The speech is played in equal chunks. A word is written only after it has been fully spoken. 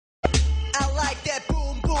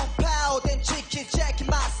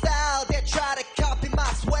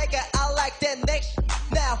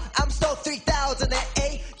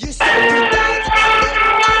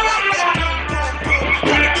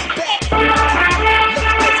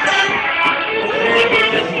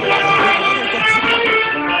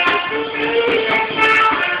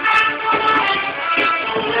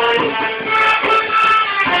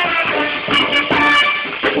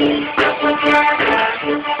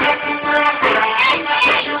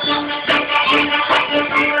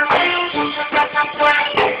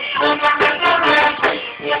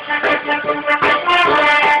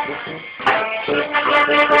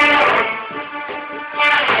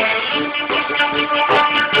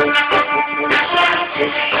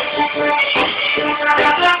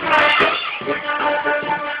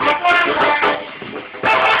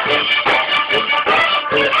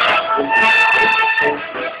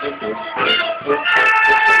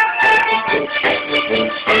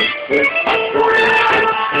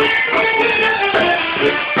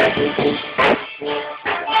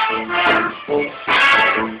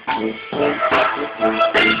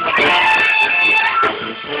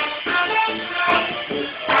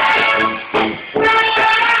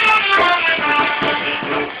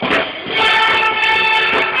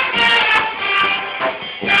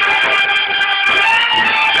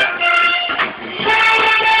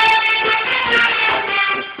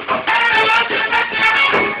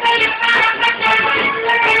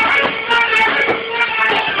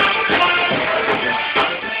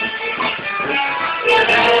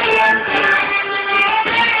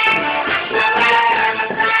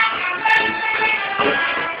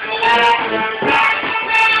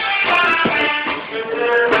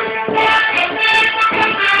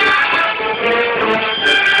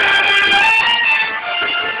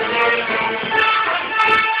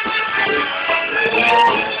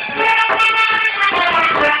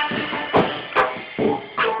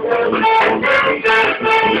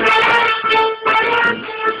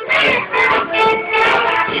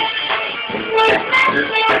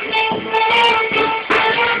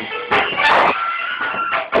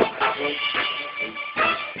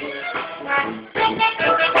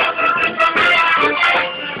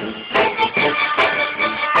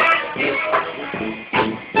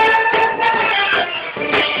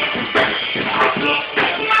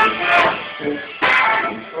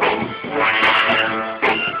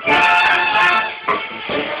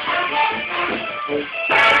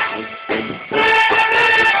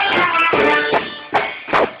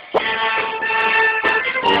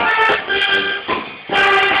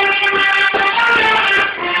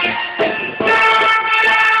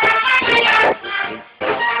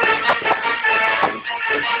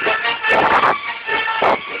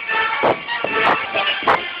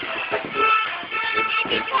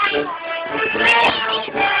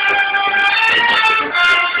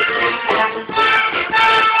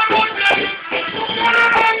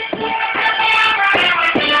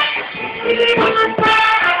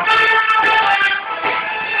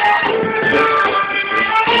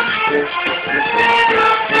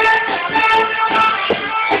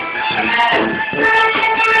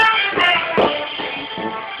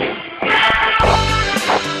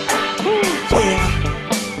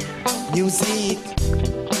Music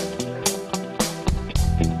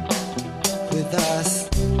with us.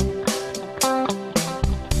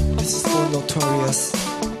 This is so notorious.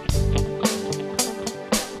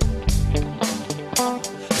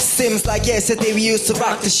 Seems like yesterday we used to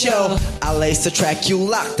rock the show. I laced the track, you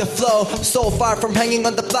locked the flow. So far from hanging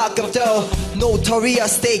on the block of dough.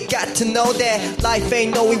 Notorious, they got to know that life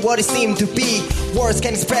ain't always what it seemed to be. Words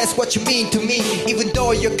can express what you mean to me. Even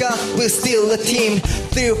though you're gone, we're still a team.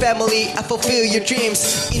 Through family, I fulfill your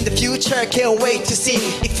dreams. In the future, can't wait to see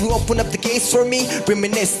if you open up the gates for me.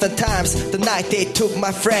 Reminisce the times, the night they took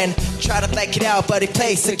my friend. Try to black it out, but it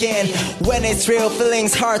plays again. When it's real,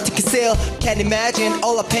 feelings hard to conceal. Can't imagine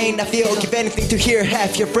all the pain I feel. Give anything to hear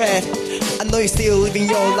half your breath. I know you're still living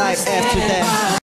your life after that.